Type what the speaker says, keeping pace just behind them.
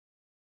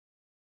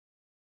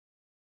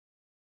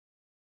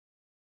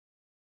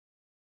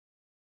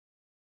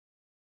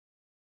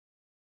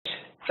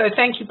So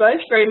thank you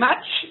both very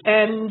much,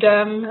 and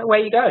away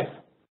you go.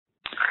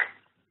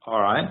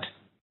 All right.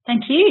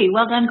 Thank you.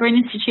 Well done, Green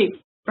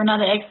Institute, for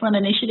another excellent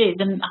initiative,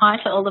 and hi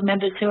to all the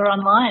members who are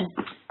online.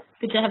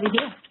 Good to have you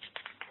here.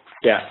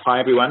 Yeah, hi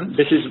everyone.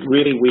 This is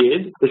really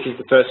weird. This is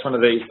the first one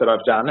of these that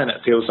I've done, and it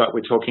feels like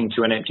we're talking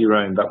to an empty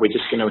room, but we're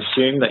just going to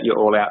assume that you're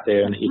all out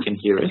there and that you can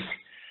hear us.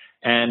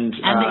 And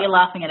that you're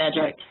laughing at our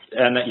jokes.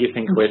 And that you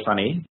think we're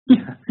funny.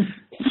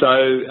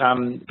 So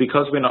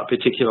because we're not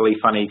particularly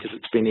funny because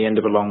it's been the end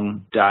of a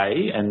long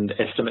day and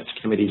estimates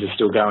committees are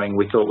still going,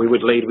 we thought we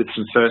would lead with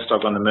some first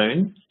dog on the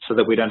moon so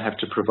that we don't have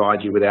to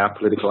provide you with our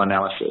political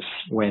analysis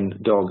when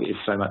dog is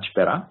so much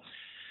better.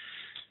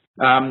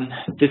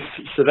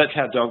 So that's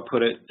how Dog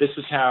put it. This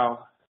is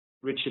how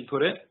Richard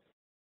put it.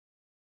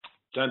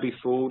 Don't be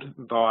fooled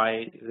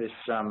by this,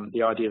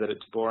 the idea that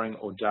it's boring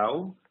or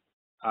dull.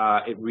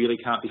 It really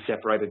can't be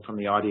separated from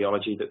the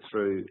ideology that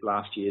threw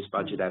last year's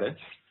budget at us.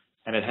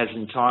 And it has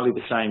entirely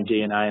the same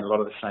DNA, and a lot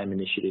of the same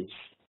initiatives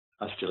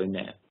are still in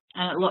there.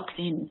 And it locks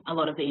in a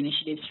lot of the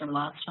initiatives from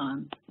last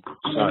time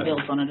and then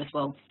builds on it as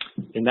well.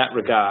 In that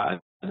regard,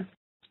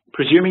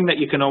 presuming that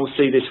you can all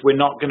see this, we're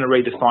not going to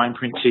read the fine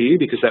print to you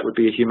because that would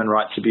be a human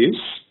rights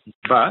abuse.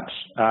 But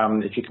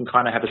if you can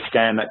kind of have a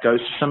scan that goes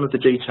to some of the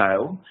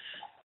detail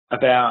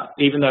about,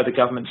 even though the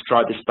government's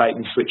tried this bait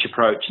and switch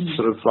approach, it's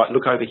sort of like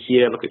look over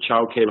here, look at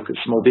childcare, look at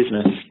small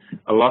business,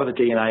 a lot of the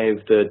DNA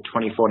of the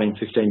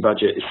 2014-15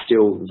 budget is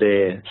still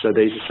there. So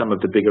these are some of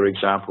the bigger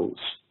examples.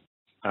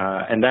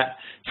 And that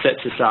sets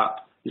us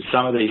up,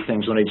 some of these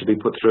things will need to be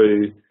put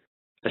through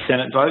a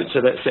Senate vote,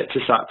 so that sets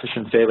us up for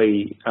some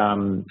fairly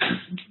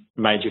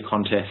major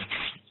contests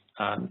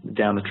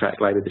down the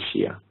track later this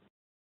year.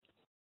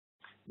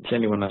 Is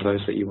any one of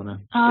those that you want to?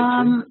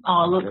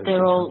 Oh, look,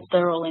 they're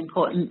all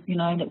important. You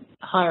know, the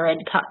higher ed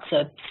cuts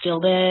are still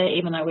there,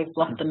 even though we've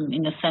blocked them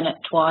in the Senate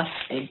twice.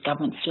 The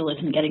government still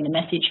isn't getting the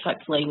message.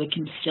 Hopefully, we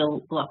can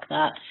still block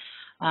that.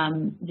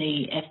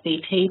 The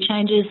FBT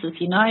changes, as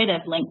you know,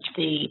 they've linked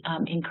the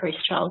increased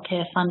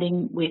childcare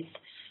funding with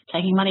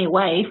taking money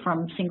away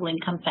from single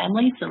income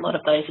families. A lot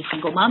of those are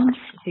single mums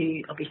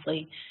who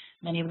obviously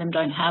many of them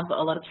don't have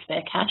a lot of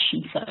spare cash,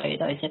 and so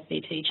those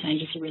FBT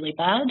changes are really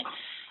bad.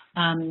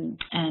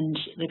 And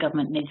the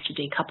government needs to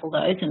decouple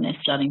those, and they're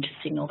starting to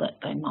signal that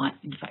they might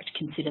in fact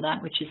consider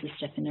that, which is a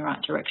step in the right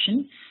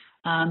direction.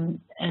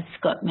 As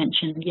Scott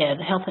mentioned, yeah,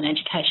 the health and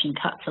education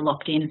cuts are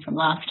locked in from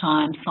last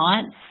time.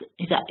 Science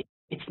is at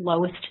its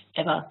lowest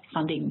ever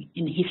funding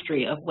in the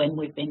history of when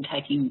we've been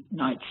taking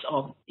notes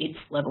of its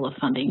level of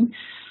funding.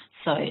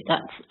 So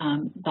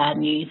that's bad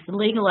news. The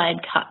legal aid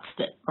cuts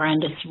that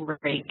Brandis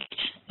wreaked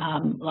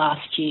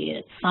last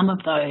year, some of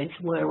those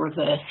were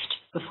reversed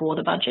before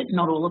the budget,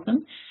 not all of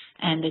them,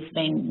 and there's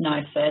been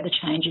no further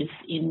changes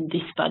in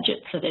this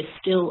budget. So there's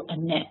still a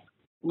net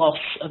loss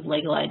of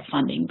legal aid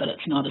funding, but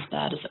it's not as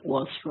bad as it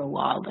was for a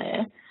while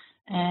there.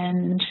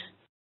 And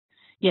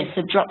yes,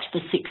 it dropped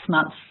the 6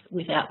 months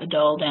without the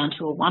dole down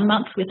to a 1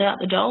 month without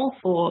the dole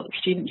for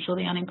students or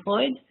the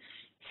unemployed.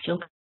 Still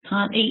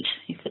can't eat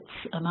if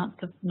it's a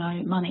month of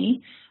no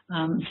money.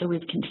 So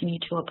we've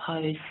continued to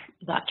oppose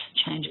that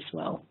change as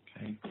well.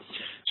 Okay.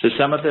 So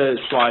some of the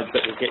slides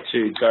that we'll get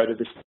to go to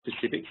the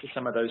specifics of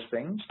some of those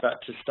things, but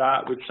to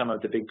start with some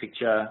of the big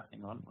picture,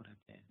 hang on, what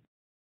happened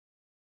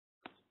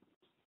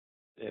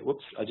there?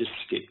 Whoops, I just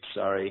skipped,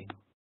 sorry,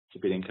 it's a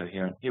bit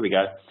incoherent. Here we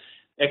go.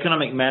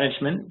 Economic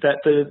management,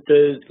 that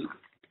the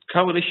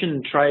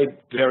coalition trade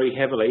very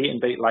heavily and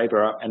beat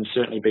Labor up and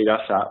certainly beat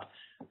us up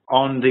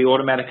on the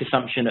automatic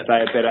assumption that they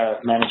are better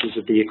managers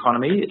of the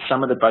economy.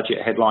 Some of the budget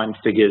headline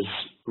figures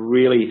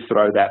really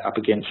throw that up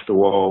against the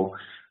wall.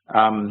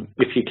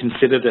 If you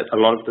consider that a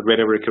lot of the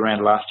rhetoric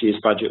around last year's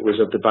budget was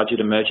of the budget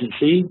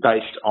emergency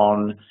based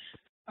on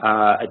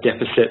a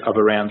deficit of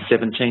around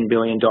 $17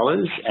 billion,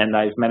 and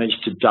they've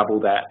managed to double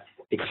that,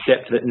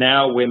 except that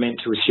now we're meant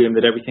to assume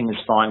that everything is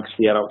fine because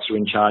the adults are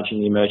in charge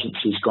and the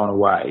emergency's gone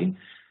away.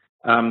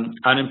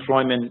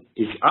 Unemployment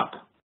is up,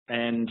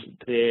 and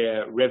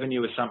their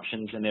revenue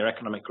assumptions and their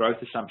economic growth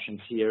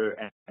assumptions here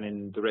and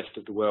in the rest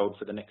of the world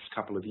for the next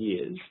couple of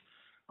years,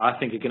 I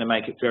think are going to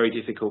make it very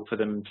difficult for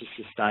them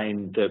to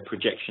sustain the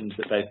projections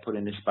that they've put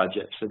in this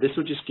budget. So this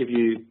will just give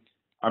you,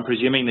 I'm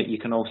presuming that you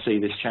can all see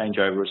this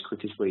changeover as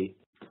quick as we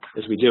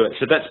do it.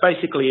 So that's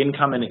basically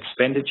income and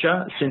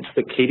expenditure since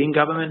the Keating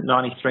government,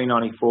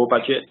 93-94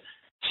 budget,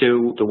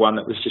 to the one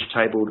that was just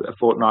tabled a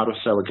fortnight or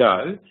so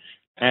ago.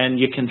 And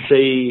you can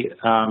see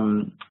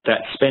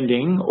that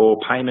spending or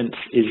payments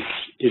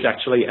is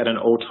actually at an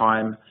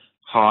all-time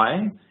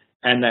high,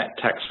 and that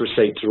tax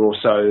receipts are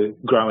also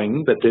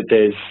growing, but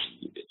there's,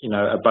 you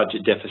know, a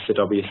budget deficit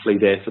obviously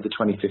there for the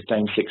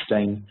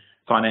 2015-16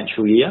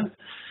 financial year.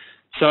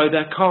 So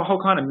that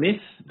whole kind of myth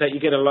that you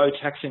get a low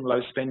taxing, low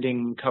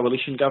spending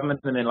coalition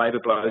government and then Labor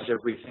blows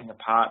everything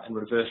apart and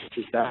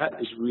reverses that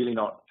is really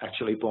not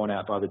actually borne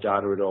out by the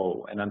data at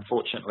all. And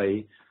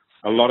unfortunately,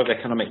 a lot of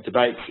economic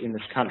debates in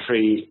this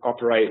country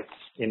operate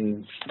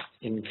in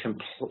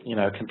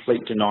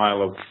complete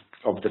denial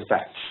of the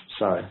facts.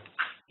 So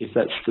if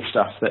that's the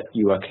stuff that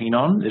you are keen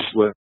on, it's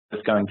worth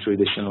going through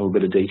this in a little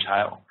bit of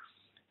detail.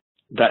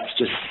 That's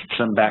just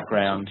some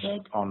background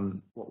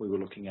on what we were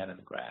looking at in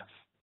the graph.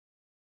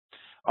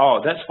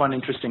 Oh, that's one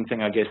interesting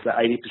thing, I guess, that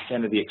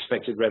 80% of the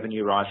expected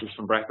revenue rises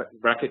from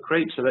bracket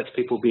creep. So that's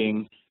people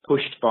being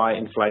pushed by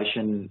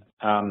inflation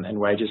and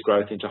wages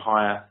growth into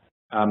higher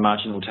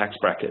marginal tax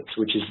brackets,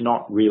 which is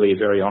not really a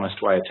very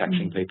honest way of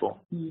taxing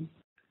people.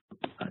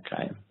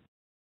 Okay.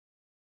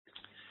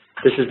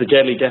 This is the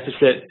deadly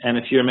deficit, and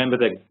if you remember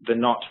the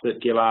knot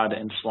that Gillard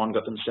and Swan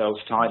got themselves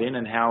tied in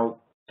and how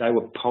they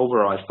were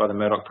pulverised by the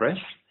Murdoch press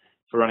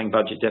for running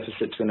budget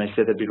deficits when they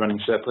said they'd be running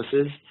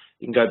surpluses.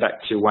 You can go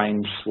back to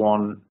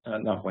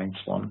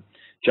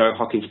Joe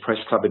Hockey's press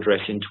club address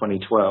in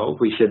 2012.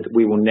 We said that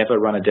we will never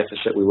run a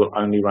deficit, we will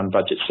only run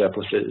budget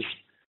surpluses.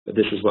 But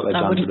this is what they've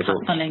done to the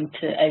books. Funding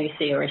to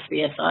ABC or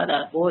SBS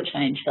either, or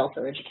change health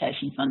or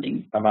education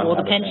funding, or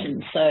the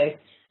pensions. So,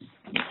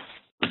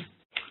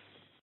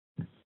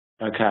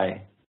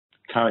 okay,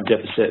 current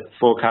deficit,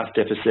 forecast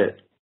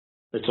deficit.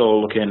 It's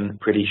all looking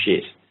pretty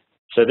shit.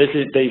 So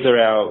these are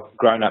our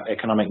grown-up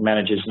economic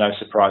managers, no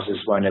surprises,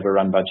 won't ever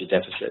run budget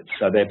deficits.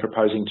 So they're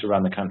proposing to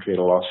run the country at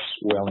a loss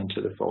well into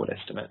the forward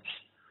estimates.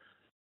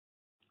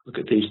 Look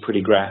at these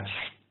pretty graphs.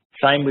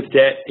 Same with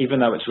debt, even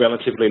though it's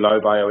relatively low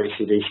by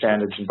OECD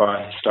standards and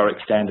by historic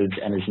standards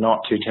and is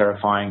not too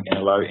terrifying in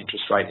a low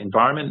interest rate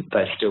environment,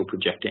 they're still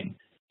projecting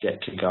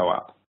debt to go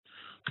up.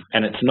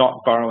 And it's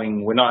not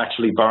borrowing, we're not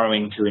actually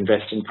borrowing to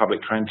invest in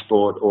public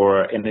transport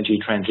or energy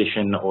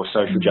transition or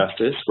social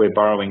justice, we're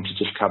borrowing to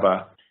just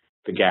cover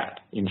the gap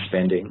in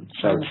spending.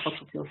 So and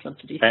fossil fuel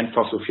subsidies. And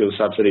fossil fuel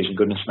subsidies and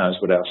goodness knows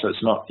what else. So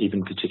it's not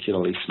even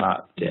particularly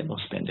smart debt or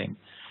spending.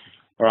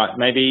 All right,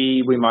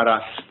 maybe we might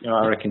ask,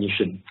 I reckon you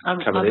should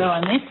cover this. I'll go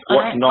on this. I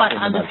don't quite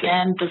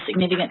understand the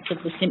significance of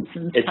the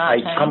Simpsons cartoon.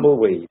 It's a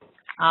tumbleweed.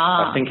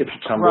 I think it's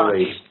a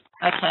tumbleweed.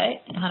 Right.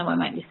 Okay, how do I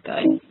make this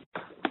go?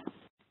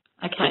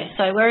 Okay,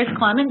 so where is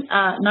climate?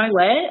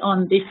 Nowhere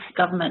on this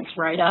government's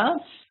radar.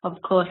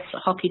 Of course,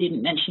 Hockey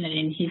didn't mention it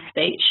in his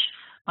speech.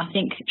 I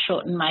think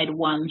Shorten made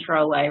one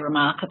throwaway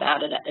remark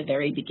about it at the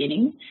very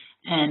beginning,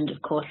 and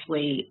of course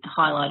we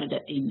highlighted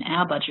it in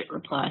our budget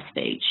reply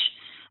speech.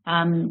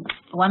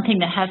 One thing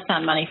they have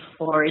found money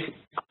for is,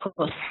 of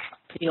course,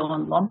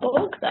 Bjorn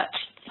Lomborg, that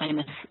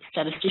famous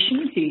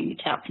statistician who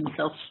touts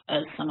himself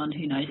as someone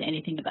who knows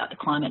anything about the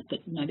climate, but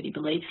nobody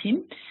believes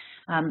him.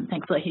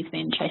 Thankfully, he's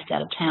been chased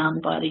out of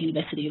town by the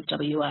University of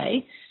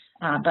WA.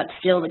 But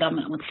still, the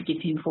government wants to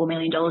give him $4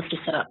 million to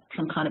set up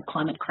some kind of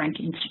climate crank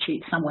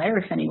institute somewhere,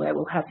 if anywhere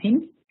we'll have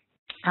him.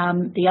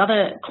 The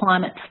other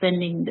climate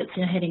spending that's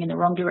heading in the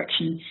wrong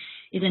direction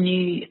is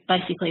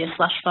basically a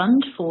slush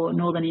fund for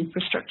northern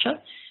infrastructure,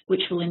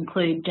 which will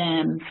include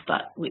dams,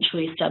 but which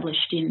we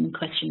established in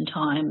question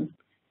time.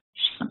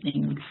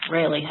 Something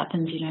rarely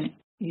happens. You don't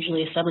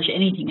usually establish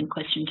anything in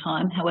question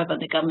time. However,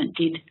 the government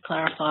did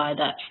clarify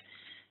that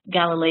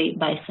Galilee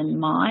Basin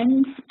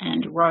mines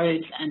and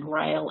roads and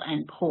rail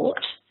and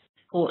ports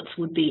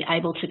would be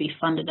able to be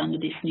funded under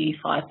this new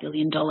 $5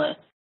 billion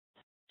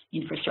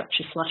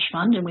infrastructure slush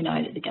fund. And we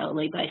know that the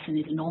Galilee Basin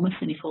is enormous,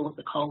 and if all of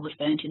the coal was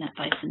burnt in that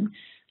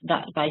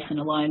basin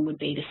alone would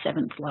be the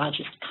 7th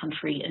largest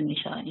country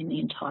emitter in the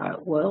entire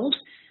world.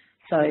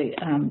 So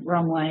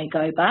wrong way,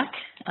 go back.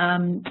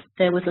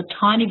 There was a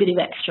tiny bit of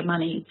extra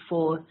money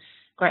for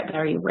Great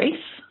Barrier Reef,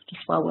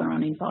 just while we're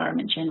on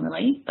environment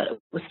generally, but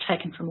it was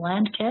taken from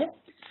land care.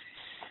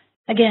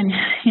 Again,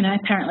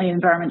 apparently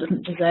environment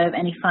doesn't deserve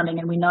any funding,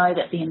 and we know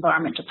that the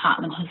Environment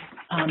Department has,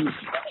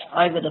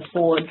 over the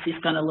Fords, is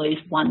going to lose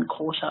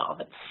 1/4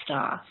 of its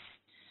staff.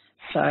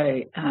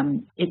 So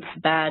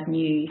it's bad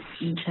news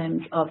in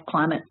terms of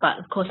climate, but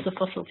of course the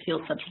fossil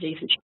fuel subsidies,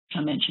 which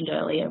I mentioned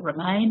earlier,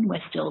 remain.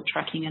 We're still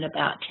tracking at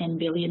about 10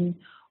 billion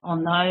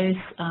on those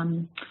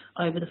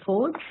over the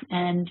Fords,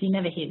 and you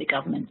never hear the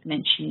government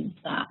mention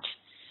that.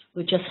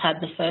 We've just had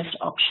the first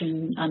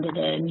auction under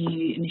the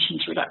new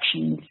emissions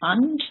reduction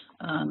fund,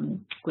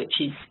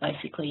 which is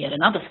basically yet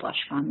another slush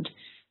fund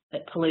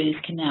that polluters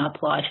can now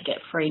apply to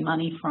get free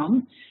money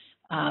from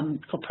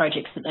for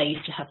projects that they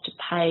used to have to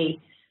pay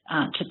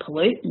to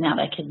pollute. Now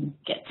they can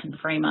get some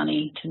free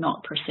money to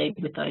not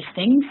proceed with those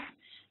things.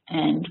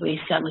 And we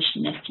established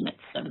in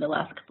estimates over the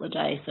last couple of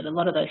days that a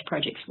lot of those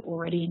projects were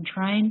already in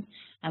train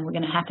and were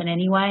going to happen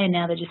anyway, and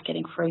now they're just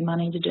getting free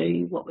money to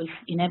do what was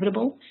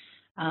inevitable.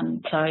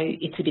 So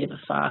it's a bit of a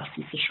farce,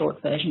 is the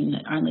short version.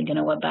 They're only going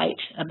to abate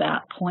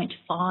about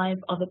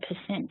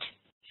 0.5%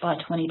 by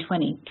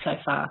 2020 so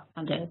far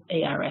under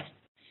ERF,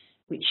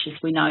 which, as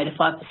we know, the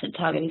 5%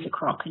 target is a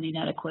crock and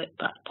inadequate,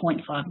 but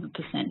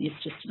 0.5% is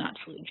just an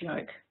absolute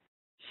joke.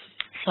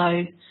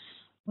 So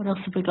what else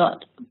have we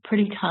got?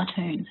 Pretty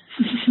cartoon.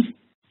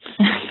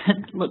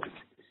 That looks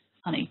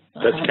funny.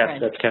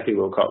 That's Kathy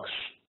Wilcox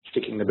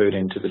sticking the boot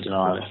into the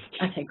denialist.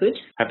 Okay, good.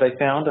 Have they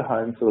found a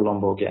home for the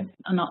Lomborg yet?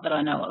 Not that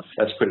I know of.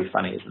 That's pretty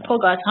funny, isn't it? Poor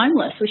guy's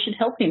homeless. We should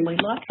help him. We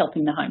like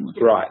helping the homeless.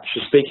 Right.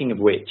 So speaking of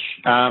which,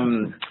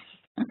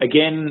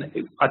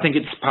 again, I think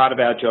it's part of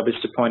our job is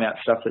to point out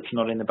stuff that's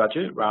not in the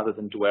budget rather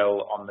than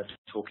dwell on the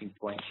talking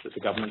points that the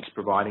government's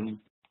providing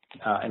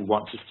and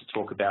wants us to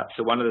talk about.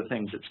 So one of the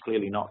things that's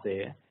clearly not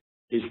there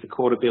is the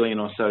 $250 million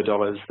or so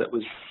that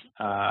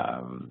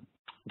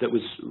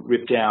was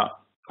ripped out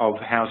of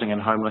housing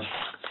and homeless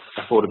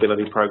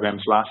affordability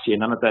programs last year.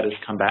 None of that has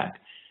come back.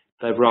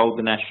 They've rolled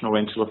the national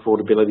rental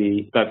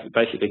affordability, they've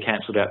basically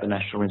cancelled out the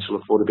national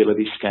rental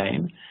affordability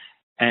scheme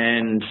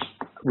and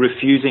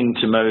refusing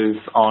to move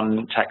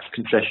on tax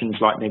concessions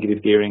like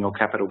negative gearing or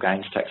capital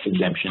gains tax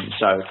exemption.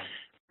 So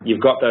you've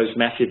got those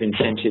massive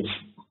incentives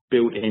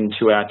built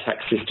into our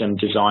tax system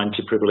designed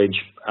to privilege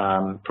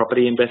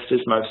property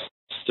investors, most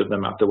of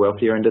them up the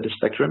wealthier end of the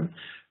spectrum.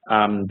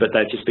 But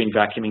they've just been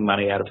vacuuming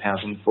money out of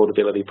housing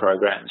affordability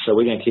programs. So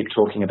we're going to keep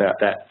talking about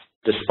that,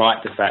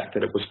 despite the fact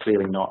that it was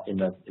clearly not in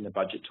the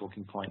budget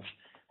talking points.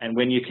 And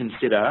when you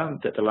consider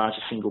that the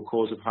largest single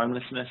cause of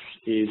homelessness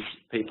is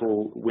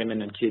people,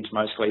 women and kids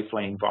mostly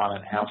fleeing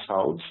violent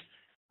households,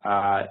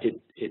 it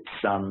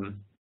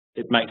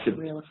makes it,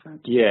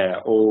 yeah,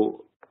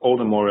 all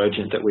the more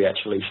urgent that we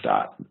actually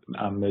start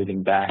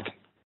moving back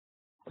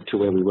to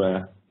where we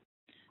were.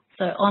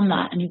 So on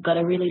that, and you've got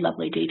a really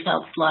lovely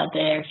detailed slide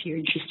there if you're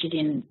interested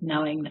in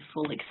knowing the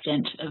full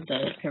extent of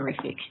the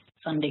horrific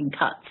funding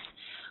cuts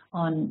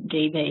on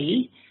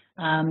DV.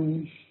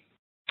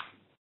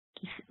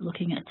 Just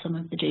looking at some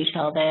of the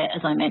detail there,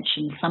 as I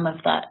mentioned, some of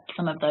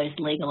those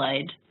legal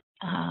aid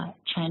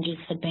changes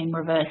had been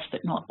reversed,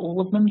 but not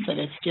all of them. So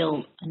there's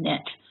still a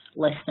net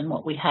less than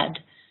what we had,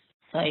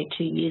 say,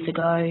 2 years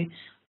ago.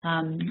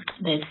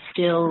 There's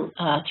still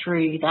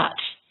through that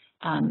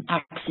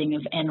axing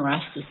of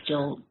NRAS, there's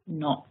still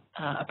not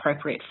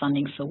appropriate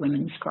funding for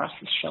women's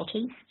crisis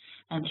shelters,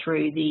 and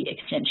through the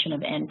extension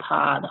of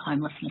NPAR, the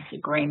homelessness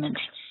agreement,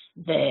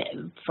 there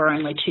for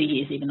only 2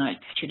 years, even though it's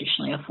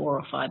traditionally a 4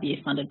 or 5 year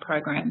funded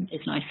program,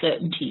 there's no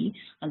certainty,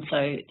 and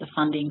so the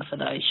funding for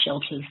those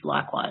shelters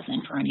likewise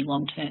and for any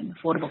long-term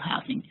affordable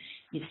housing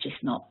is just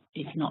not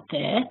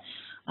there.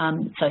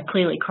 So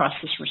clearly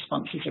crisis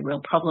response is a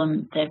real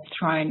problem. They've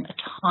thrown a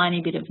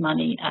tiny bit of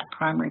money at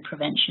primary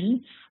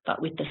prevention,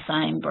 but with the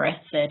same breath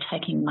they're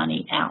taking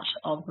money out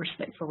of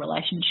respectful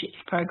relationships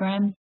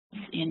programs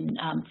in,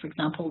 for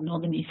example,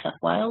 northern New South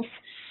Wales.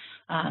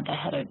 They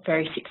had a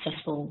very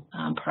successful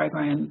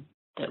program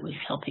that was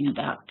helping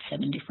about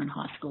 7 different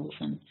high schools,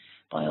 and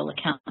by all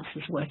accounts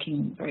was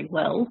working very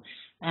well,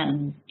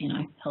 and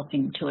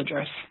helping to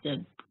address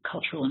the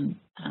cultural and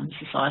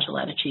societal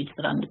attitudes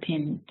that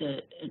underpin the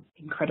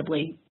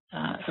incredibly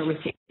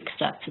horrific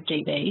stats of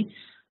DV,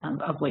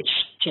 of which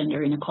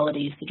gender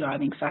inequality is the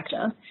driving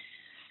factor.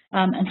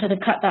 And so they've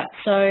cut that.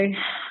 So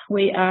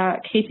we are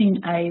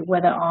keeping a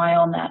weather eye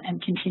on that and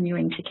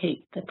continuing to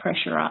keep the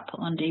pressure up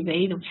on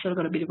DV. They've sort of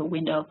got a bit of a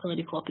window of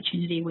political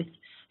opportunity with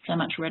so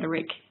much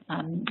rhetoric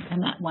and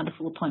that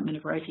wonderful appointment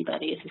of Rosie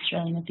Batty as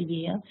Australian of the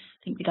Year.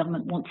 I think the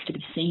government wants to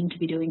be seen to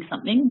be doing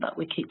something, but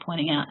we keep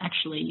pointing out,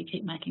 actually, you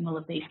keep making all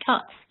of these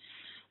cuts.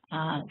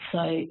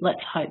 So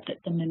let's hope that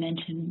the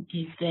momentum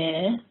is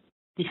there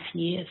this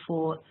year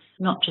for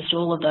not just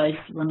all of those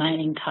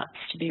remaining cuts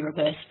to be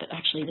reversed, but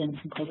actually then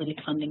some positive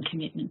funding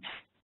commitments.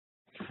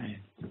 Okay.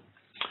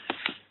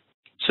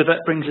 So that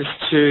brings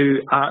us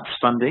to arts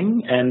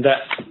funding, and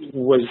that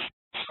was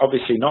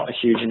obviously not a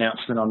huge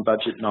announcement on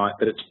budget night,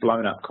 but it's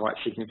blown up quite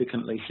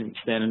significantly since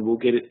then, and we'll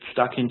get it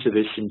stuck into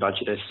this in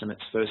budget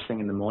estimates first thing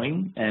in the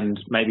morning. And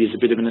maybe as a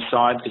bit of an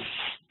aside, this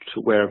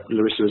to where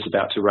Larissa was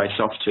about to race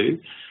off to,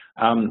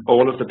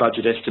 all of the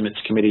budget estimates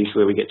committees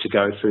where we get to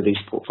go through these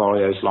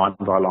portfolios line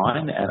by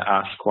line and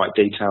ask quite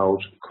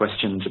detailed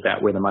questions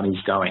about where the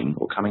money's going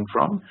or coming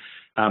from,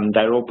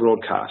 they're all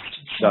broadcast.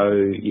 So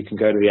you can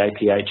go to the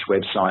APH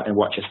website and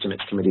watch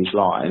estimates committees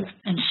live.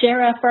 And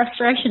share our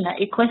frustration that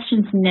your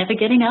question's never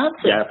getting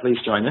answered. Yeah, please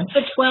join us.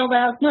 For 12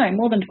 hours, no,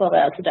 more than 12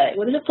 hours a day.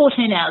 What is it,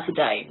 14 hours a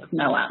day of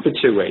no answer?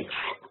 For 2 weeks,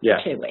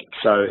 yeah. For 2 weeks.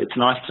 So it's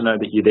nice to know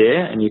that you're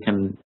there and you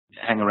can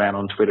hang around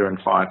on Twitter and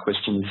fire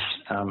questions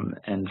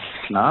and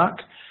snark.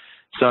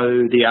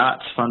 So the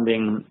arts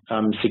funding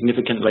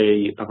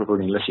significantly,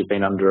 probably unless you've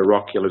been under a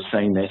rock, you'll have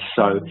seen this.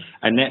 So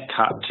a net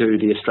cut to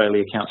the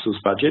Australia Council's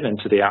budget and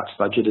to the arts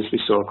budget, as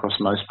we saw across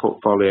most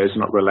portfolios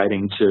not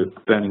relating to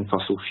burning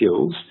fossil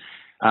fuels,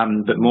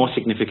 but more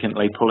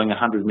significantly pulling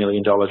 $100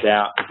 million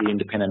out of the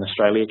Independent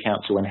Australia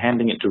Council and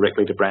handing it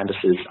directly to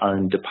Brandis's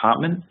own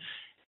department.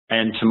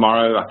 And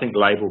tomorrow, I think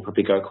Labor will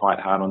probably go quite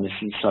hard on this,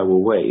 and so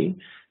will we,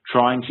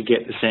 trying to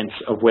get the sense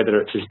of whether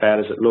it's as bad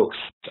as it looks,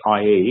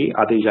 i.e.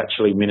 are these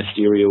actually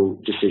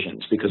ministerial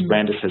decisions? Because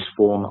Brandis has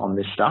form on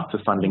this stuff for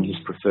funding his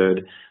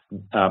preferred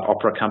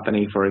opera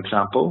company, for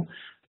example.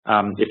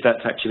 If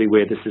that's actually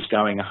where this is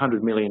going,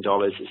 $100 million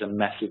is a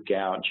massive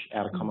gouge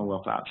out of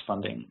Commonwealth arts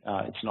funding.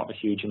 It's not a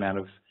huge amount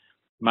of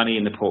money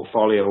in the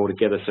portfolio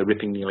altogether, so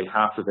ripping nearly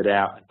half of it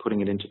out and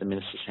putting it into the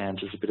minister's hands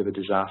is a bit of a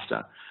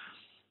disaster.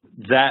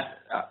 That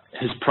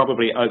has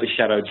probably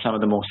overshadowed some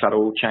of the more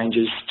subtle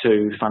changes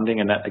to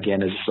funding, and that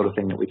again is the sort of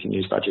thing that we can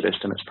use budget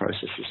estimates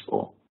processes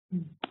for.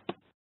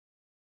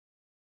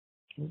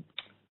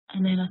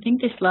 And then I think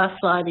this last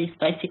slide is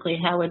basically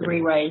how we'd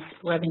re-raise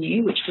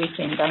revenue, which we've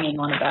been banging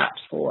on about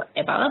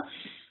forever.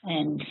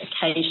 and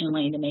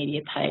occasionally the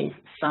media pays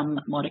some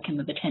modicum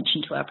of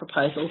attention to our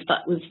proposals, but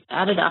we've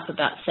added up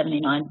about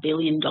 $79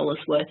 billion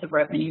worth of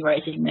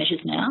revenue-raising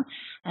measures now,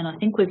 and I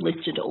think we've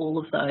listed all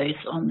of those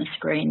on the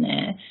screen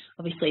there.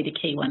 Obviously, the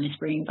key one is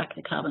bringing back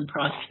the carbon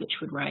price, which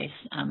would raise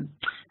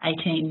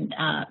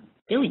 $18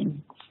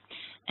 billion.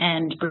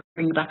 And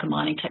bringing back a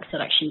mining tax that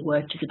actually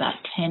worked is about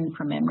 10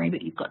 from memory,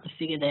 but you've got the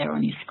figure there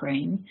on your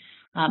screen.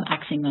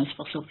 Axing those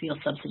fossil fuel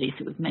subsidies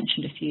that we've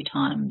mentioned a few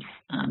times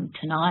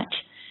tonight,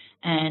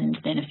 and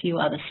then a few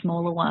other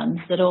smaller ones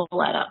that all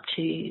add up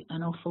to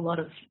an awful lot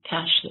of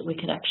cash that we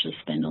could actually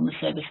spend on the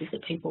services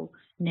that people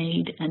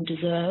need and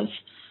deserve,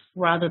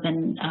 rather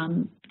than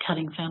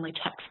cutting family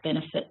tax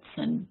benefits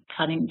and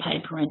cutting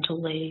paid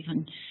parental leave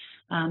and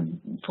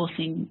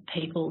forcing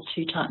people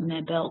to tighten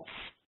their belts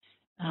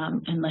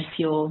unless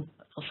you're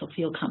a fossil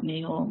fuel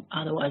company or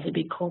otherwise a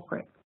big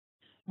corporate.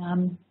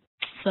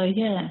 So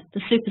yeah,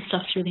 the super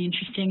stuff's really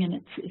interesting, and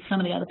it's some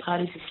of the other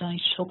parties are starting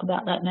to talk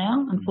about that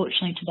now.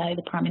 Unfortunately today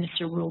the Prime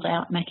Minister ruled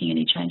out making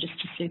any changes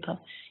to super,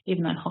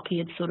 even though Hockey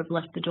had sort of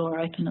left the door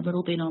open a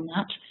little bit on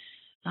that.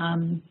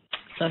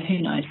 So who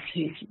knows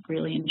who's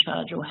really in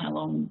charge or how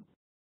long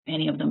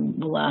any of them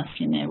will last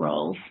in their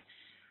roles.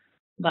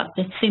 But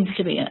there seems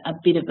to be a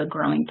bit of a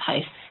growing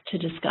pace to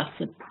discuss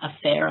a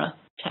fairer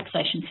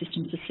taxation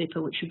system for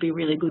super, which would be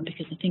really good,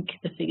 because I think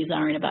the figures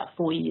are in about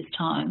 4 years'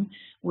 time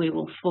we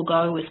will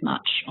forego as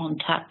much on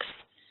tax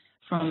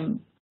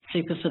from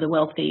super for the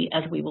wealthy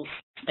as we will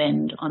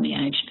spend on the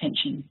aged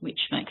pension, which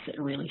makes it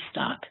a really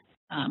stark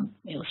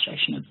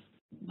illustration of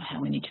how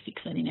we need to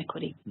fix that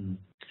inequity.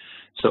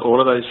 So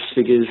all of those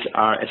figures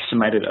are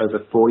estimated over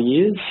 4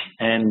 years,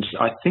 and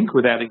I think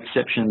without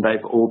exception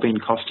they've all been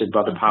costed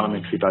by the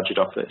Parliamentary Budget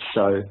Office.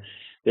 So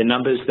they're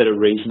numbers that are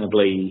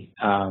reasonably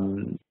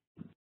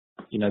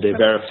they're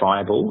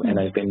verifiable, and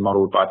they've been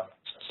modelled by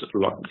sort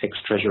of like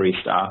ex-Treasury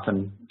staff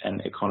and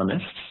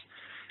economists.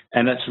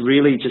 And that's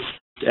really just,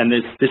 and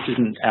this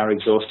isn't our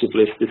exhaustive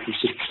list, this is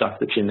just stuff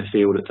that's in the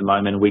field at the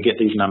moment. We get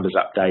these numbers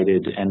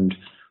updated, and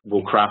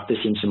we'll craft this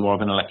into more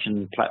of an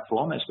election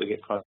platform as we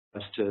get close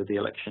to the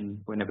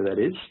election, whenever that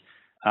is.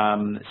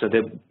 So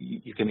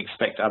you can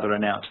expect other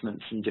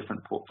announcements in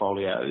different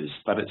portfolios,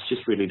 but it's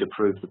just really to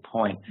prove the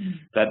point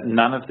that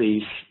none of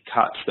these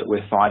cuts that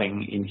we're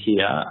fighting in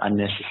here are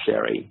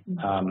necessary.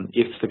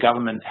 If the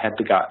government had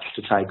the guts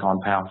to take on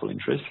powerful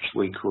interests,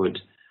 we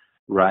could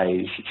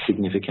raise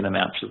significant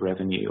amounts of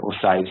revenue or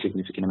save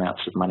significant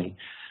amounts of money.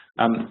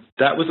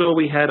 That was all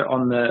we had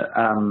on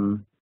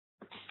the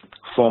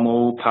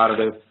formal part of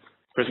the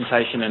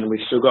presentation, and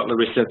we've still got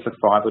Larissa for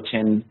 5 or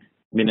 10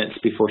 minutes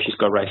before she's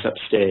got to race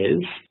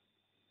upstairs.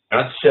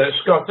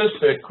 Scott,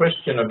 just a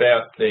question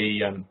about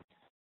the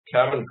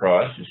carbon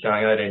price. It's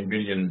showing 18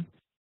 billion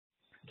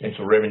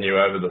potential revenue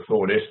over the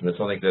forward estimates.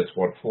 I think that's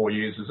what, 4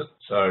 years, is it?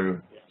 So,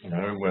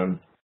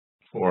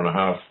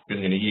 $4.5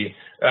 billion a year.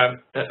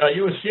 Are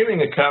you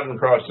assuming a carbon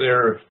price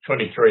there of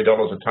 $23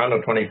 a tonne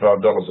or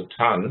 $25 a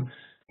tonne?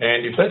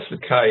 And if that's the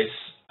case,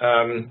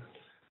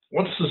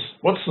 what's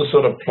the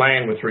sort of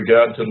plan with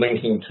regard to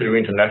linking to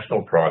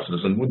international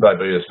prices, and would they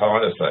be as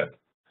high as that?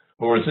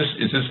 Or is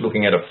this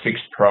looking at a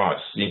fixed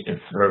price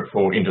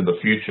for into the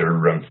future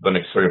for the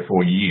next 3 or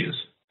 4 years?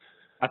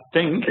 I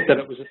think that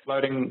it was a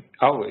floating.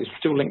 Oh, it's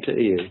still linked to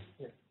EU.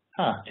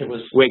 It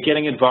was. We're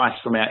getting advice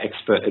from our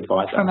expert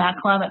advisor. From our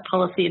climate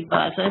policy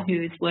advisor,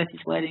 who is worth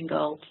his weight in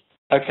gold.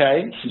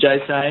 Okay, so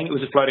Jay's saying it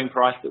was a floating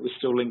price that was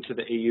still linked to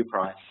the EU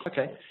price.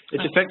 Okay,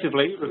 it's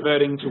effectively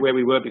reverting to where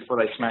we were before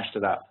they smashed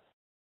it up.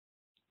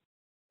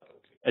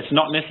 It's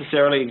not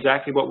necessarily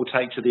exactly what we'll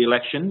take to the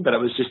election, but it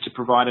was just to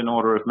provide an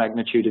order of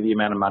magnitude of the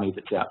amount of money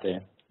that's out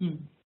there.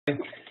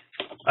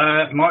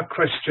 My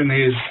question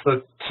is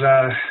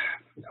that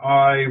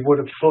I would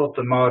have thought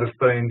there might have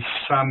been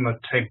some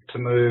attempt to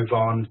move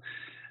on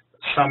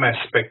some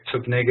aspects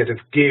of negative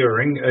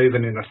gearing,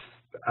 even in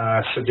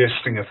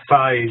suggesting a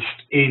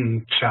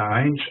phased-in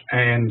change,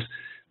 and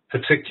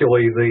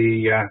particularly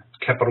the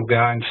capital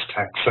gains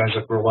tax as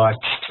it relates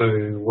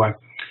to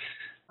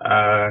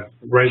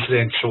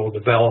residential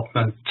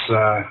development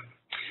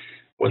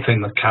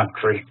within the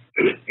country.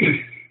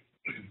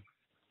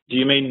 Do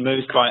you mean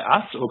moved by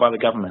us or by the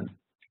government?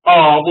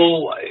 Oh,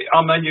 well,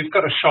 I mean, you've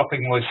got a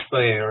shopping list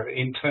there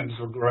in terms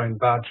of green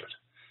budget.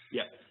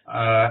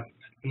 Yeah.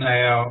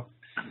 Now,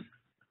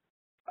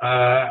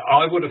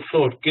 I would have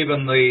thought,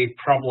 given the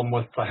problem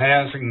with the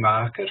housing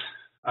market,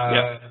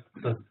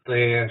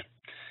 that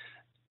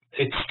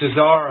it's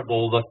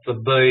desirable that there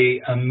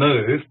be a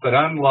move, but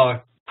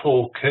unlike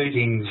Paul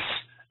Keating's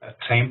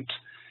attempt,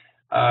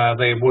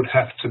 there would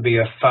have to be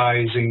a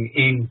phasing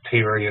in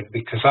period,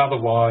 because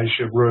otherwise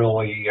you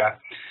really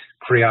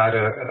create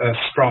a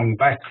strong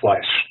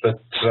backlash.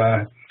 But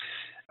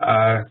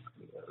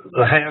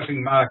the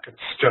housing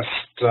market's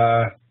just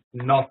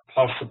not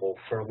possible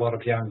for a lot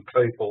of young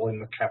people in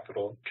the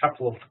couple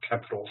of the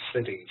capital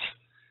cities.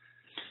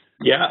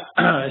 Yeah,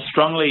 I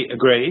strongly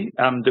agree.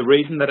 The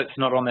reason that it's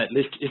not on that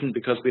list isn't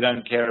because we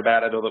don't care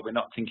about it or that we're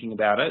not thinking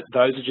about it.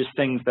 Those are just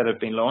things that have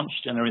been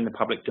launched and are in the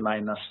public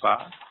domain thus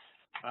far.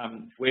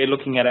 We're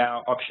looking at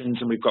our options,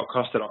 and we've got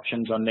costed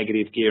options on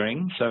negative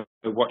gearing, so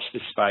watch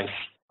this space.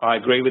 I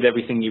agree with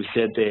everything you've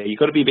said there. You've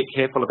got to be a bit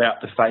careful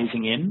about the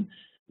phasing in.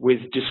 With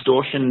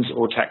distortions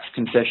or tax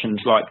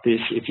concessions like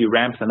this, if you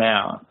ramp them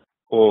out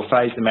or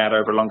phase them out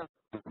over a long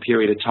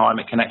period of time,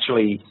 it can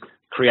actually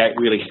create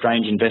really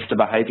strange investor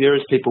behaviour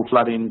as people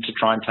flood in to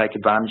try and take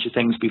advantage of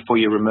things before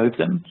you remove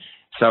them.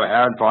 So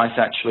our advice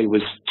actually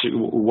was to,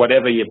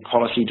 whatever your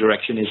policy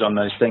direction is on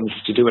those things,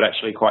 to do it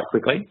actually quite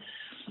quickly.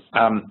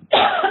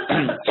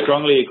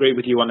 Strongly agree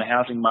with you on the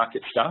housing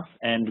market stuff,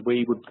 and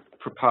we would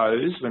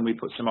propose, when we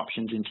put some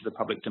options into the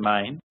public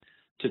domain,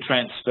 to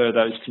transfer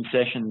those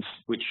concessions,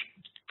 which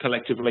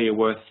collectively are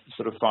worth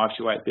sort of $5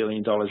 to $8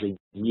 billion a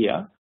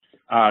year,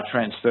 are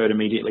transferred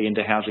immediately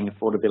into housing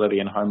affordability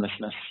and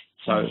homelessness.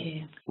 So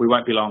we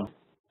won't be long.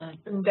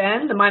 And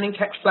Dan, the mining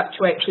tax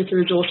fluctuates with the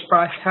resource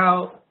price.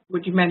 How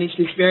would you manage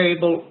this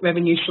variable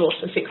revenue source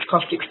for fixed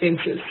cost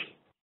expenses?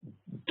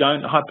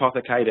 Don't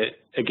hypothecate it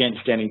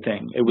against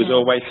anything. It was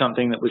always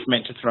something that was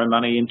meant to throw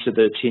money into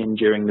the tin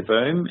during the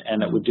boom,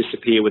 and it would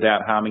disappear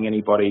without harming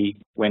anybody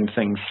when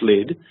things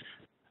slid.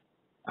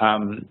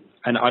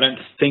 And I don't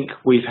think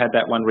we've had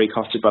that one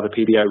recosted by the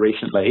PBO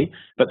recently,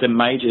 but the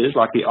majors,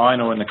 like the iron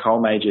ore and the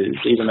coal majors,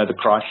 even though the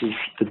prices,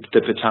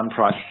 the per tonne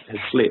price has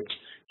slipped,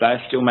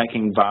 they're still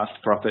making vast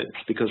profits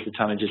because the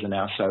tonnages are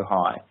now so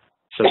high.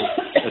 So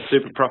a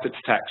super profits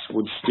tax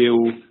would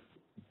still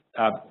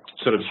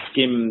sort of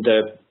skim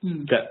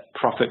that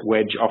profit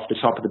wedge off the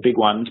top of the big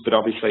ones, but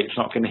obviously it's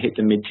not going to hit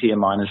the mid-tier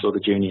miners or the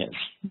juniors.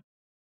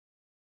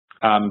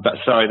 But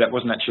sorry, that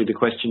wasn't actually the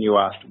question you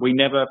asked. We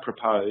never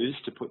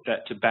proposed to put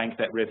that, to bank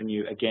that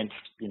revenue against,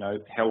 you know,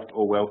 health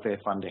or welfare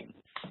funding.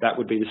 That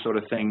would be the sort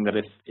of thing that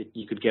if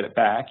you could get it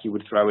back, you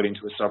would throw it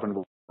into a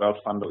sovereign wealth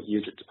fund or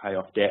use it to pay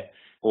off debt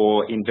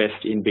or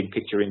invest in big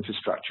picture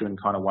infrastructure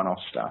and kind of one-off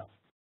stuff.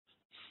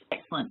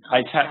 Excellent.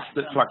 A tax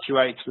that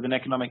fluctuates with an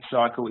economic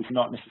cycle is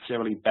not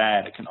necessarily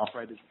bad. It can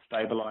operate as a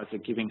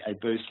stabiliser, giving a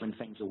boost when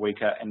things are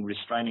weaker and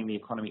restraining the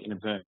economy in a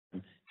boom.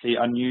 See,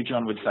 I knew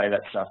John would say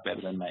that stuff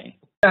better than me.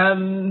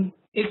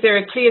 Is there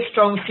a clear,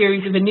 strong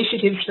series of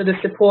initiatives for the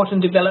support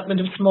and development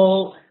of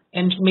small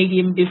and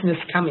medium business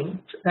coming?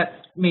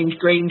 That means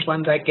Greens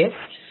ones, I guess.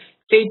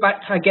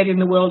 Feedback I get in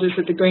the world is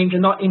that the Greens are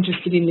not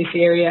interested in this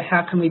area.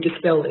 How can we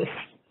dispel this?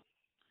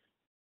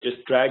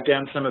 Just drag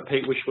down some of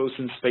Pete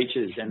Wish-Wilson's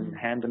speeches and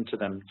hand them to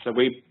them. So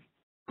we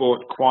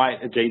brought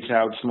quite a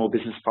detailed small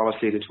business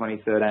policy to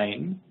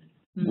 2013.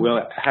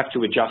 We'll have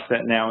to adjust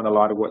that now in the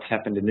light of what's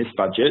happened in this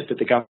budget, but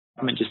the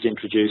government just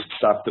introduced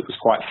stuff that was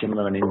quite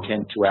similar in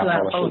intent to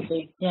our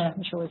policy. Yeah,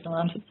 which always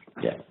alarms us.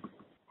 Yeah.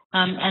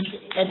 And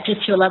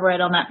just to elaborate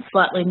on that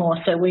slightly more,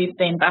 so we've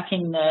been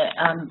backing the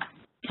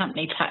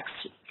company tax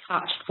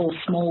cut for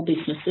small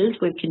businesses.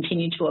 We've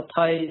continued to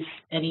oppose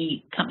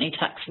any company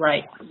tax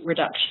rate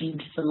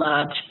reductions for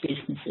large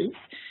businesses.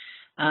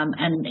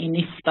 And in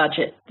this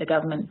budget, the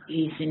government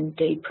is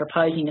indeed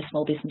proposing a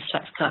small business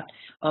tax cut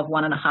of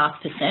 1.5%.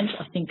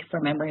 I think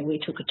from memory, we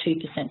took a 2%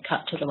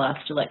 cut to the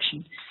last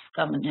election.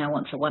 Government now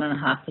wants a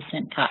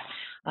 1.5% cut.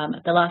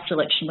 At the last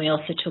election, we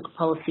also took a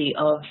policy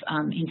of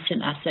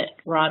instant asset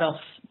write-off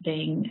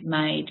being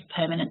made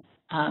permanent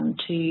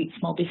to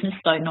small business,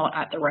 though not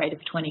at the rate of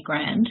 20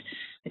 grand.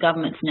 The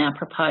government's now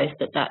proposed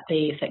that that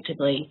be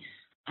effectively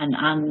an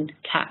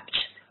uncapped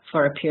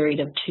for a period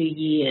of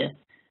 2-year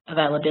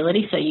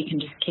availability, so you can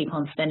just keep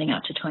on spending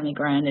up to 20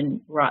 grand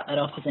and write that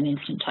off as an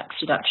instant tax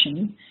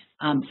deduction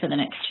for the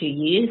next 2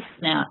 years.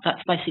 Now,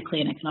 that's basically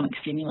an economic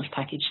stimulus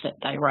package that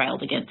they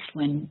railed against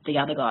when the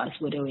other guys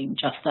were doing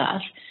just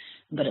that,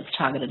 but it's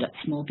targeted at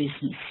small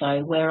business.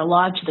 So we're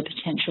alive to the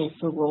potential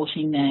for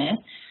rorting there,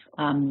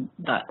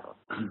 but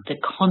the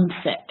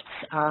concepts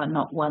are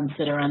not ones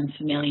that are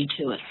unfamiliar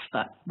to us,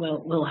 but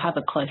we'll have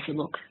a closer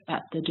look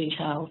at the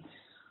detail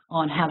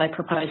on how they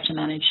propose to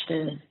manage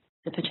the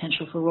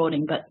potential for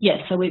rorting. But yeah,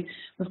 so we've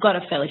got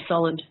a fairly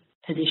solid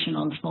position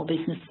on small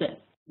business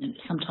that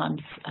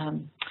sometimes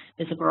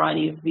there's a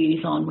variety of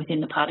views on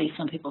within the party.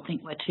 Some people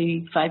think we're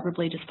too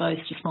favourably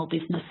disposed to small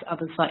business.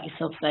 Others, like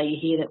yourself, say you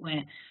hear that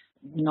we're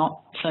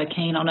not so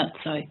keen on it.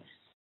 So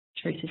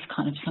truth is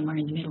kind of somewhere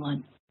in the middle,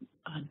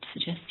 I'd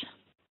suggest.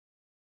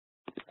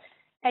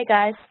 Hey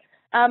guys.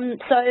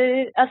 So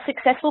a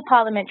successful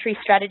parliamentary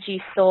strategy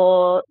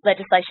saw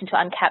legislation to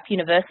uncap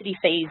university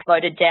fees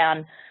voted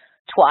down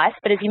twice,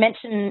 but as you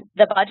mentioned,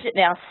 the budget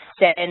now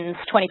sends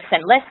 20%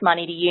 less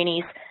money to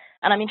unis,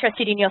 and I'm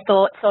interested in your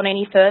thoughts on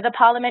any further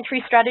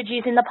parliamentary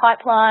strategies in the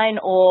pipeline,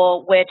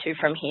 or where to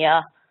from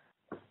here?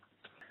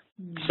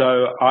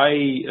 So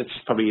it's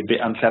probably a bit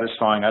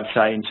unsatisfying, I'd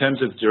say. In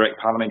terms of direct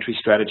parliamentary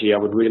strategy, I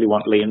would really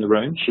want Lee in the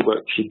room.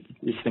 She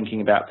is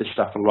thinking about this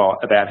stuff a lot,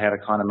 about how to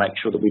kind of make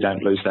sure that we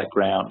don't lose that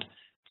ground.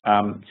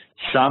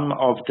 Some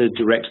of the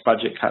direct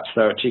budget cuts,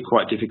 though, are actually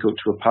quite difficult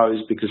to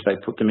oppose because they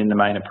put them in the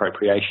main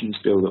appropriations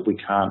bill that we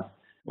can't,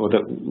 or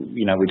that,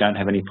 you know, we don't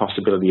have any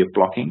possibility of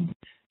blocking.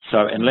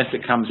 So unless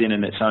it comes in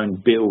its own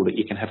bill that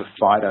you can have a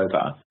fight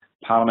over,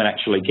 Parliament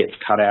actually gets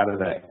cut out of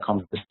that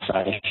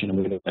conversation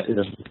and it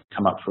doesn't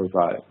come up for a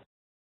vote.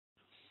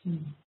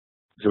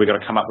 So we've got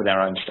to come up with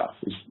our own stuff,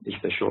 is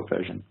the short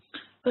version.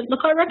 But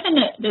look, I reckon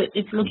that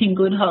it's looking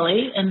good,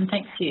 Holly, and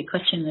thanks for your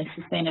question. This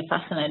has been a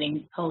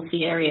fascinating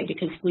policy area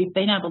because we've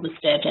been able to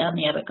stare down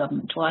the Abbott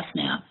government twice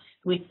now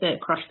with the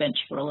crossbench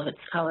for all of its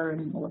colour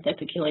and all of their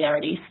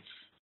peculiarities.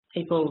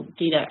 People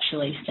did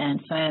actually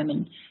stand firm,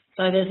 and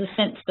so there's a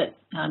sense that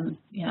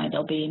you know,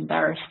 they'll be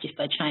embarrassed if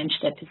they change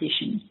their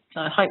position.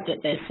 So I hope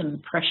that there's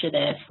some pressure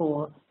there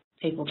for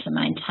people to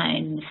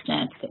maintain the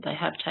stance that they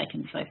have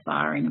taken so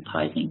far in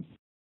opposing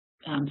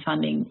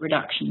funding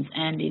reductions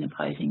and in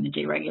opposing the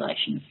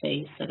deregulation of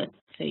fees, so that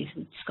fees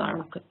would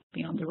skyrocket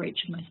beyond the reach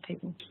of most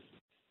people.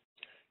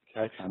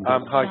 Okay.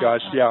 Hi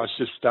guys. Yeah, I was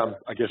just,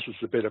 I guess it's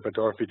a bit of a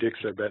Dorothy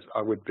Dixer, but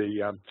I would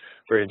be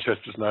very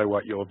interested to know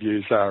what your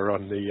views are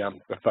on the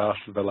fast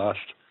of the last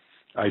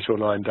 8 or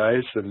 9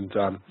 days, and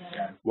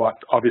what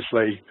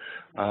obviously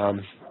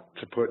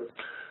to put.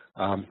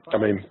 I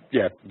mean,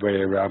 yeah,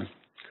 we're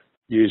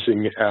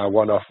using our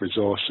one-off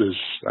resources.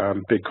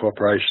 Big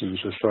corporations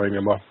are throwing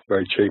them off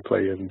very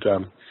cheaply, and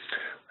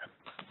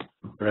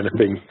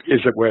anything,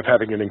 is it worth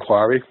having an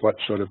inquiry? What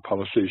sort of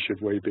policy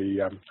should we be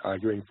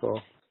arguing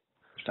for?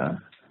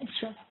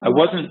 It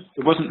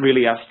wasn't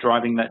really us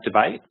driving that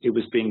debate. It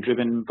was being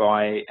driven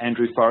by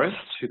Andrew Forrest,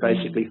 who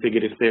basically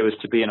figured if there was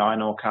to be an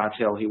iron ore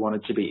cartel, he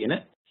wanted to be in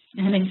it.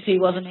 And if he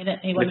wasn't in it,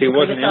 he wanted to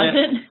criticise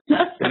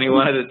it. Then he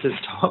wanted it to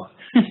stop.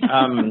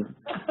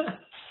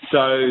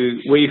 So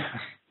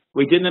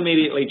we didn't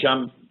immediately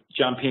jump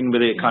in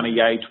with a kind of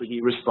yay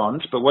Twiggy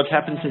response, but what's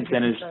happened since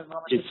then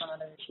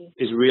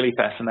is really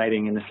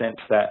fascinating in the sense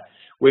that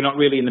we're not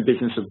really in the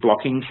business of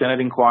blocking Senate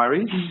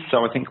inquiries,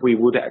 so I think we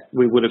would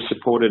have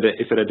supported it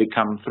if it had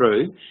come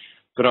through.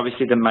 But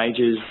obviously the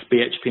majors,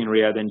 BHP and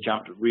Rio, then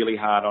jumped really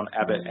hard on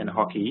Abbott and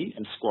Hockey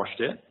and squashed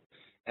it.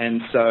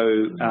 And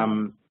so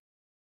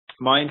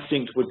my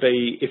instinct would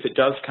be, if it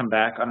does come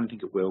back, I don't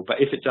think it will, but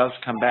if it does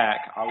come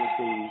back, I would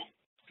be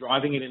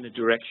driving it in the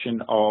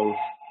direction of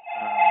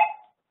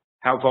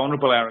how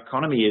vulnerable our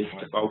economy is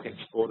to bulk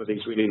export of these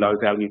really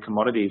low-value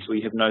commodities.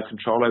 We have no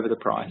control over the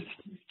price.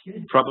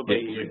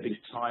 Probably a big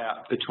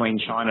tie-up between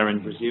China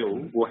and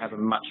Brazil will have a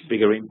much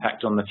bigger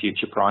impact on the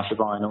future price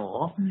of iron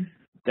ore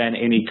than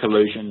any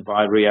collusion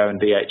by Rio and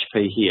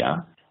BHP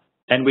here.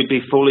 And we'd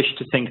be foolish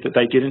to think that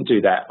they didn't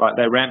do that. Like,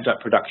 they ramped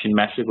up production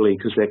massively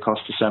because their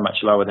costs are so much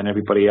lower than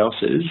everybody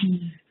else's,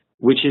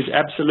 which is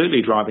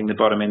absolutely driving the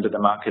bottom end of the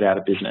market out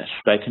of business.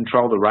 They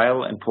control the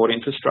rail and port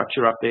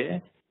infrastructure up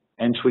there,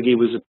 and Twiggy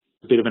was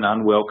a bit of an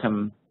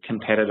unwelcome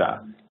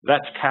competitor.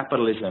 That's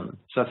capitalism.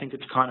 So I think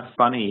it's kind of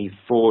funny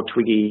for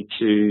Twiggy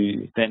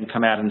to then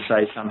come out and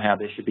say somehow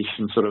there should be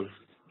some sort of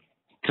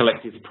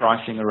collective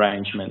pricing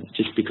arrangement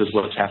just because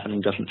what's happening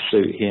doesn't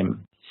suit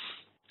him.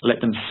 Let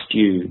them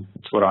stew,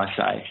 that's what I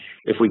say.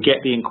 If we get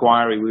the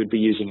inquiry, we would be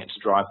using it to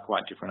drive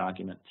quite different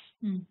arguments.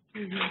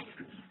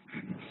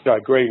 So I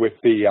agree with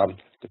the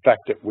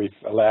fact that we've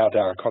allowed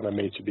our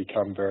economy to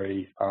become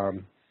very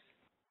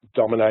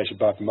dominated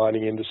by the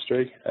mining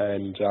industry,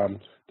 and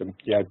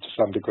to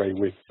some degree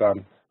we've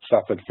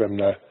suffered from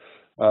the,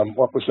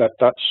 what was that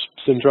Dutch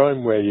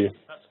syndrome where you...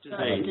 Dutch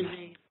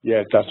disease.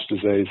 Yeah, Dutch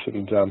disease,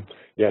 and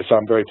so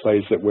I'm very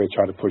pleased that we're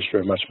trying to push for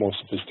a much more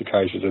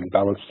sophisticated and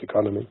balanced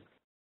economy.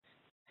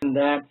 And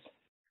I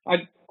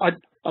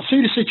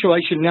see the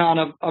situation now,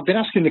 and I've been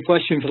asking the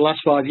question for the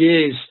last 5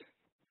 years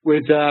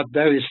with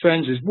various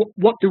friends, is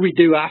what do we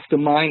do after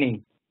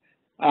mining?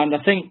 And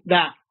I think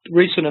that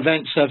recent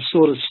events have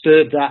sort of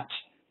stirred that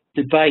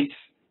debate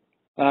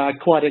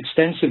quite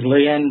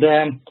extensively. And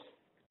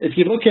if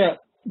you look at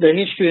the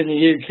history in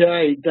the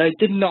UK, they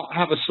did not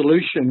have a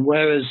solution,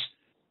 whereas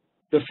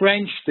the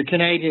French, the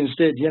Canadians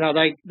did. You know,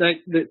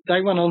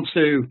 they went on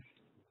to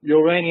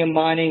uranium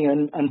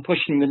mining and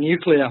pushing the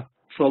nuclear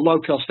for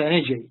low-cost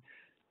energy.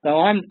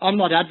 Now, I'm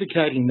not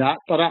advocating that,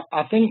 but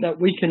I think that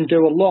we can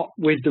do a lot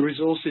with the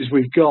resources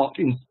we've got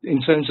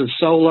in terms of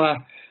solar,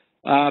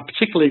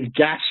 particularly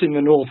gas in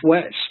the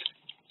northwest,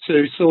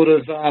 to sort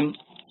of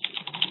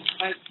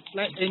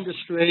let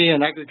industry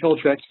and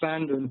agriculture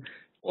expand and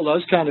all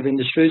those kind of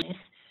industries.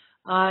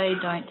 I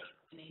don't think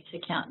we need to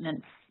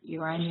countenance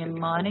uranium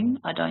mining.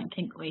 I don't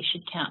think we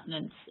should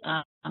countenance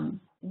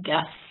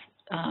gas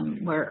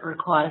where it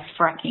requires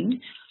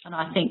fracking. And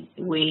I think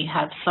we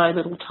have so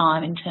little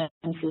time in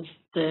terms of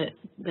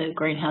the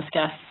greenhouse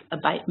gas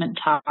abatement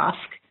task,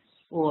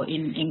 or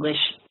in English,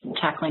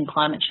 tackling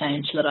climate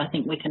change, that I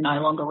think we can no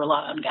longer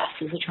rely on gas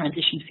as a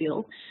transition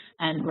fuel.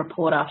 And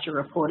report after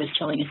report is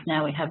telling us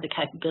now we have the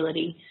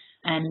capability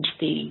and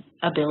the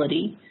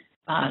ability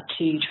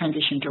to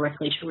transition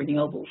directly to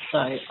renewables. So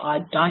I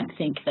don't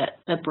think that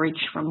a bridge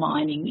from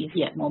mining is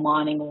yet more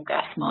mining or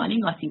gas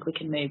mining. I think we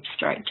can move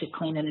straight to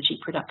clean energy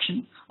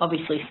production.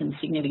 Obviously, some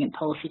significant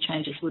policy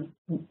changes would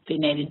be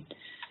needed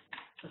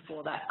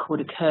before that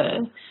could occur,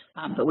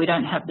 but we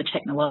don't have the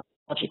technological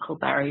technological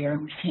barrier,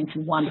 and we've seen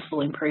some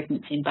wonderful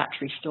improvements in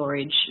battery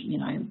storage, you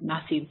know,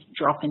 massive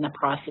drop in the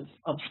price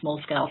of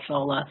small-scale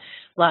solar,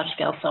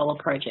 large-scale solar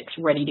projects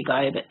ready to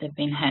go, but they've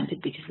been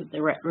hampered because of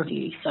the RET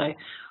review. So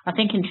I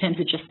think in terms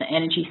of just the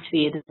energy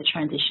sphere, that the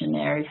transition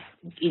there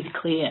is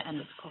clear and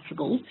it's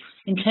possible.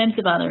 In terms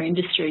of other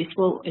industries,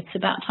 well, it's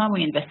about time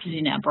we invested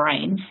in our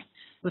brains.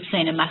 We've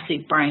seen a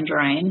massive brain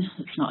drain.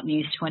 It's not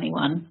news to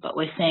anyone, but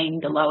we're seeing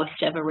the lowest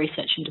ever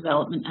research and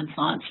development and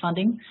science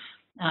funding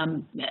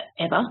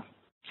ever.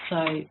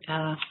 So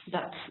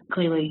that's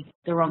clearly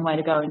the wrong way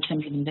to go in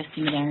terms of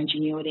investing in our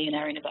ingenuity and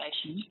our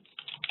innovation.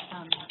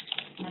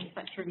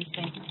 Manufacturing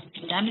has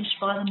been damaged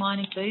by the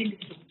mining boom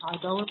because of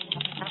high dollars.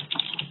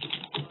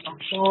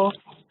 Offshore.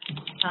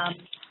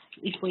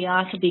 If we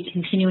are to be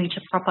continuing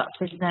to prop up,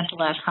 for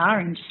example, our car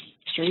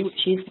industry,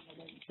 which is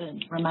the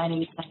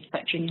remaining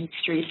manufacturing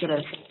industries that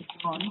are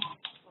on,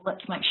 well,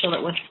 let's make sure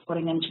that we're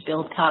supporting them to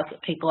build cars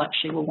that people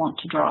actually will want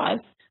to drive,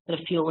 that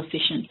are fuel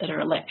efficient, that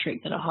are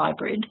electric, that are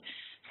hybrid.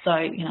 So,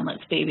 you know,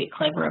 let's be a bit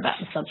clever about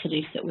the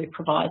subsidies that we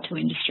provide to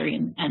industry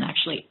and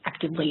actually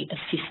actively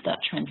assist that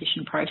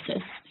transition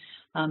process.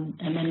 And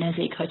then there's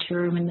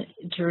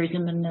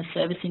ecotourism and the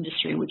service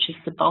industry, which is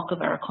the bulk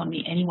of our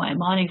economy anyway.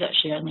 Mining is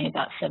actually only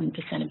about 7%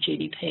 of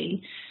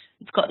GDP.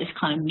 It's got this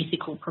kind of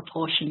mythical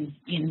proportion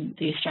in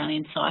the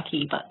Australian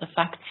psyche, but the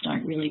facts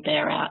don't really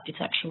bear out its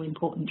actual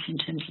importance in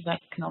terms of our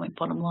economic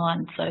bottom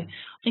line. So I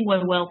think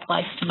we're well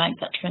placed to make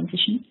that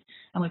transition,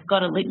 and we've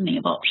got a litany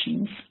of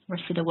options. The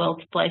rest of the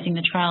world's blazing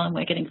the trail, and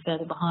we're getting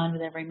further behind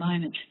with every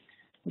moment.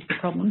 Is the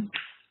problem?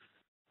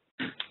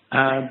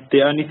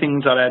 The only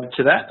things I'd add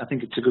to that, I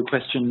think it's a good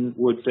question,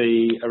 would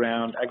be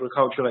around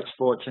agricultural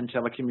exports and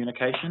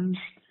telecommunications.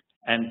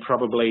 And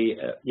probably,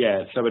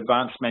 so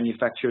advanced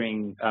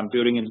manufacturing,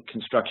 building and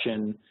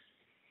construction.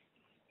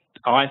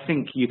 I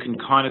think you can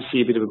kind of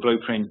see a bit of a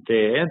blueprint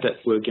there that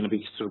we're going to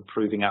be sort of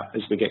proving up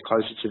as we get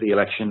closer to the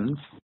elections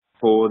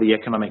for the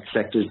economic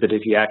sectors, that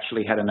if you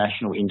actually had a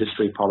national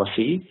industry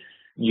policy,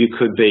 you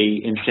could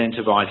be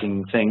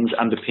incentivising things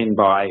underpinned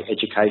by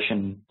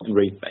education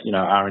and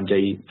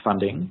R&D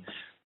funding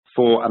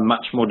for a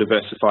much more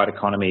diversified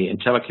economy,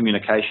 and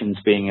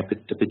telecommunications being a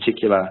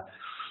particular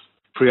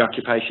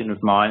preoccupation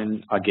of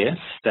mine, I guess.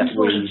 That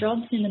we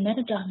jobs in the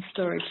metadata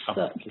storage.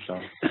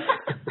 Sorry.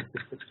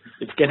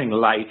 It's getting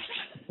late.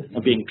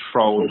 I'm being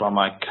trolled by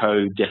my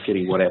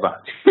co-deputy,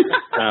 whatever.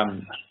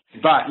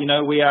 But you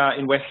know, we are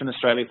in Western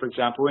Australia, for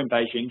example. We're in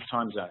Beijing's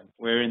time zone.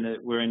 We're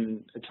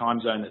in a time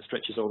zone that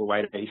stretches all the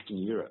way to Eastern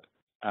Europe.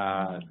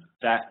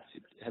 That,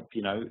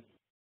 you know,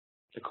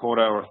 a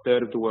quarter or a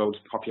third of the world's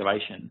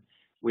population.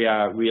 We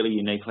are really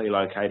uniquely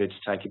located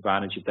to take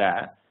advantage of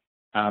that.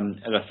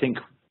 And I think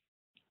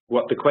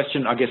what the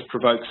question, I guess,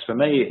 provokes for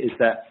me is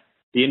that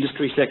the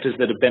industry sectors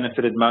that have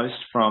benefited most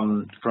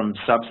from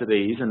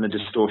subsidies and the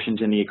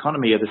distortions in the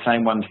economy are the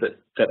same ones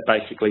that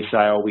basically say,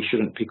 oh, we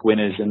shouldn't pick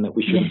winners and that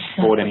we shouldn't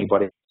support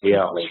anybody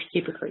else.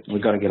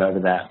 We've got to get over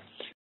that.